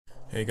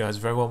Hey guys,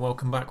 very well,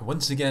 welcome back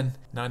once again.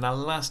 Now in our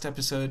last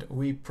episode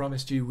we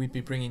promised you we'd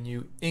be bringing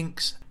you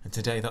inks, and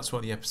today that's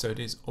what the episode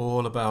is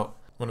all about.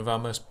 One of our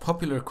most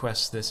popular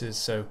requests this is,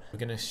 so we're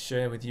going to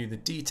share with you the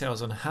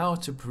details on how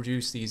to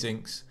produce these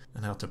inks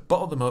and how to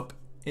bottle them up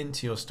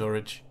into your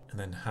storage, and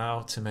then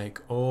how to make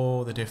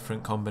all the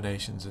different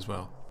combinations as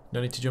well.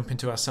 No need to jump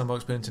into our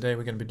sandbox building today,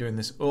 we're going to be doing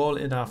this all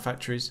in our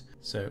factories.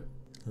 So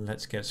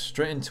let's get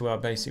straight into our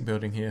basic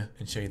building here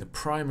and show you the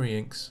primary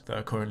inks that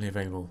are currently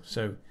available.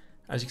 So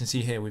as you can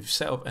see here, we've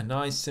set up a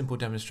nice simple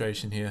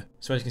demonstration here.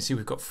 So as you can see,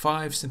 we've got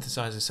 5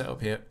 synthesizers set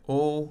up here,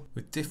 all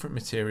with different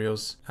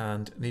materials,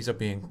 and these are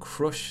being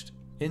crushed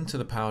into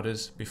the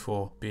powders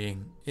before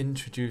being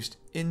introduced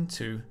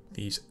into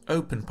these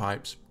open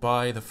pipes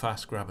by the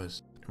fast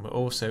grabbers. And we're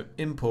also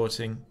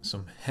importing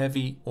some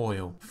heavy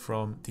oil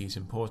from these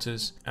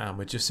importers, and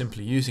we're just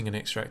simply using an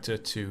extractor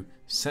to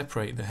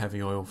separate the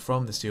heavy oil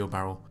from the steel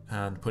barrel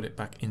and put it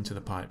back into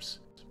the pipes.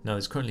 Now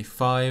there's currently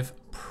 5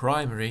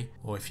 primary,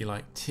 or if you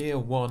like tier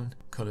 1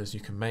 colours you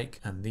can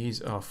make, and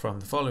these are from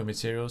the following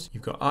materials.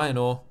 You've got iron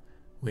ore,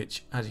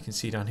 which as you can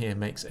see down here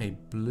makes a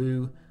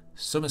blue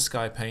summer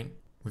sky paint.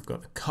 We've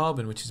got the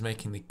carbon, which is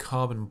making the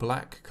carbon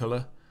black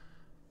colour.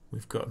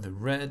 We've got the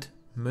red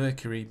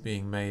mercury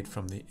being made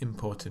from the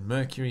imported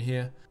mercury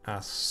here.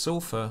 Our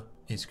sulphur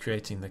is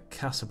creating the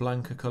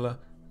Casablanca colour,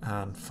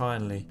 and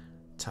finally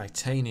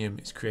titanium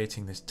is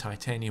creating this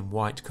titanium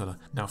white colour.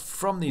 Now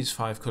from these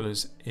 5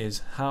 colours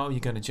is how you're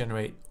going to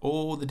generate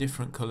all the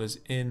different colours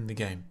in the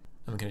game.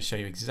 I'm going to show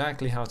you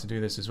exactly how to do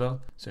this as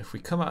well. So if we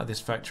come out of this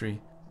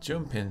factory,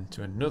 jump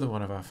into another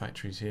one of our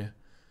factories here.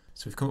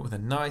 So we've come up with a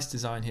nice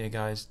design here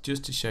guys,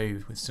 just to show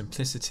you with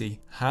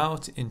simplicity how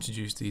to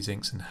introduce these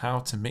inks and how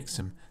to mix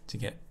them to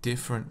get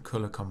different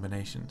colour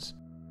combinations.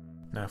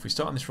 Now if we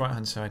start on this right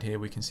hand side here,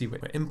 we can see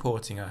we're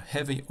importing our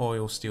heavy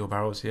oil steel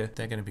barrels here.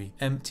 They're going to be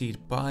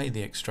emptied by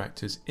the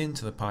extractors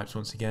into the pipes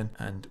once again,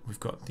 and we've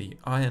got the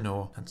iron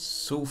ore and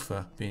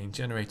sulphur being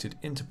generated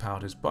into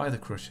powders by the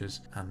crushers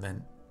and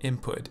then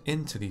inputted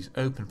into these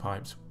open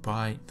pipes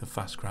by the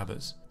fast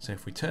grabbers. So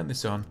if we turn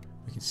this on,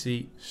 we can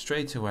see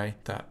straight away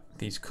that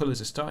these colours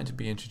are starting to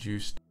be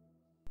introduced.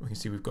 We can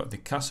see we've got the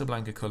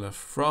Casablanca colour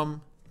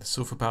from the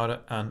sulphur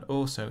powder and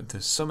also the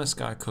summer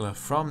sky colour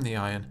from the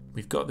iron.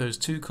 We've got those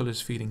 2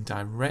 colours feeding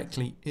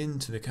directly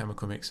into the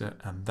chemical mixer,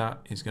 and that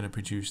is going to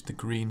produce the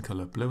green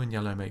colour. Blue and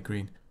yellow make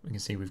green. We can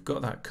see we've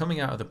got that coming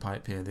out of the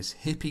pipe here, this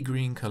hippie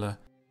green colour,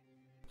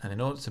 and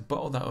in order to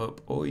bottle that up,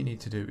 all you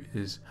need to do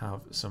is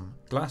have some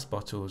glass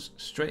bottles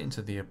straight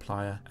into the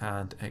applier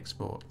and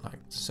export like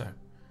so.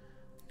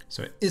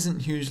 So it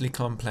isn't hugely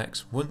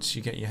complex once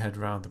you get your head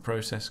around the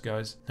process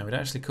guys. Now we'd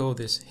actually call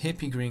this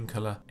hippie green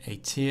colour a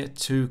tier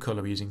 2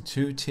 colour. We're using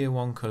 2 tier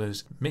 1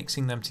 colours,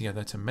 mixing them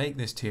together to make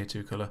this tier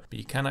 2 colour, but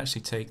you can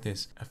actually take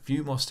this a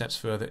few more steps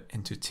further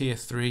into tier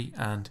 3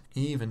 and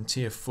even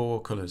tier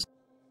 4 colours.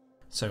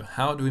 So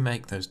how do we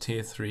make those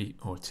tier 3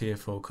 or tier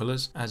 4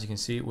 colours? As you can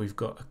see, we've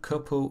got a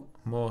couple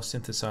more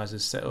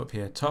synthesizers set up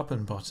here, top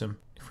and bottom.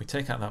 If we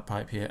take out that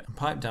pipe here and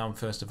pipe down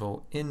first of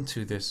all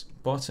into this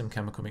bottom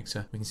chemical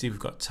mixer, we can see we've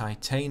got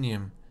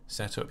titanium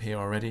set up here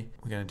already.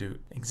 We're going to do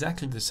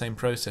exactly the same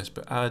process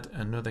but add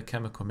another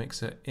chemical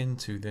mixer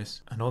into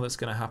this, and all that's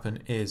going to happen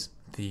is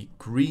the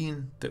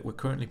green that we're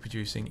currently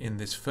producing in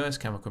this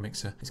first chemical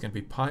mixer is going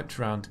to be piped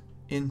around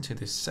into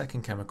this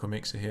second chemical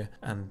mixer here,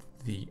 and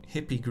the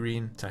hippie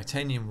green,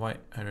 titanium white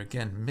are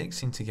again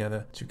mixing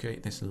together to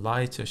create this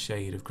lighter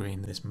shade of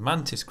green, this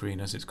mantis green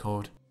as it's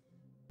called.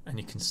 And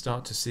you can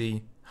start to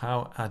see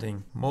how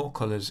adding more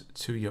colours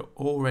to your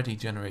already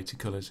generated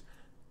colours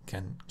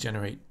can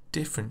generate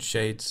different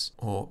shades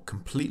or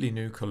completely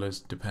new colours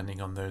depending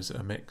on those that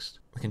are mixed.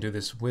 We can do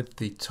this with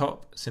the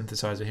top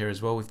synthesizer here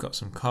as well. We've got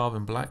some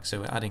carbon black,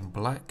 so we're adding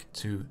black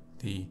to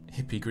the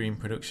hippie green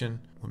production.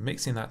 We're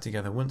mixing that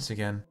together once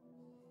again,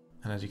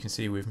 and as you can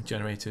see we've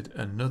generated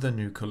another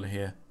new colour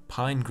here,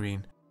 pine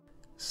green,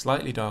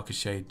 slightly darker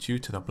shade due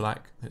to the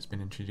black that's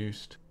been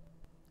introduced.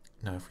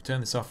 Now if we turn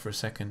this off for a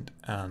second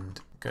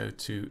and go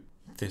to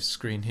this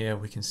screen here,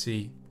 we can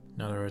see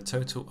now there are a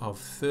total of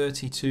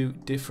 32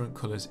 different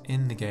colours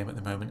in the game at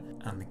the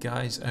moment, and the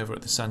guys over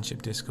at the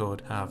Sandship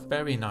Discord have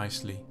very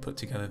nicely put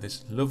together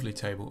this lovely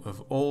table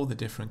of all the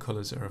different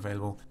colours that are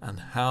available and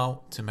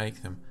how to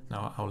make them.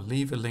 Now I'll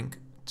leave a link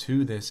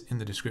to this in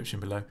the description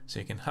below so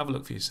you can have a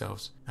look for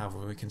yourselves.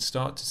 However, we can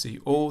start to see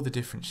all the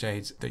different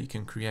shades that you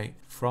can create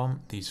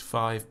from these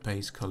 5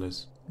 base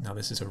colours. Now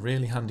this is a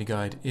really handy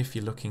guide if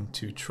you're looking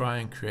to try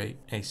and create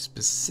a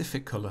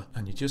specific colour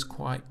and you just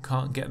quite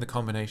can't get the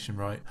combination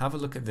right. Have a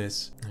look at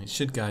this and it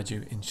should guide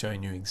you in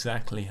showing you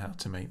exactly how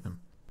to make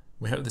them.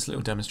 We hope this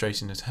little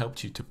demonstration has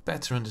helped you to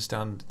better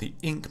understand the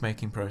ink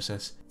making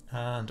process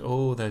and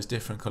all those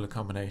different colour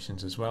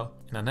combinations as well.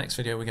 In our next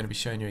video we're going to be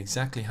showing you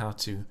exactly how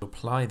to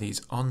apply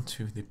these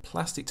onto the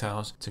plastic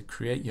tiles to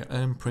create your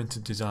own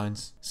printed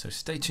designs, so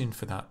stay tuned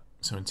for that.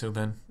 So until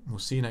then, we'll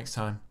see you next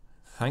time.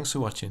 Thanks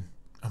for watching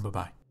and bye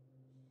bye.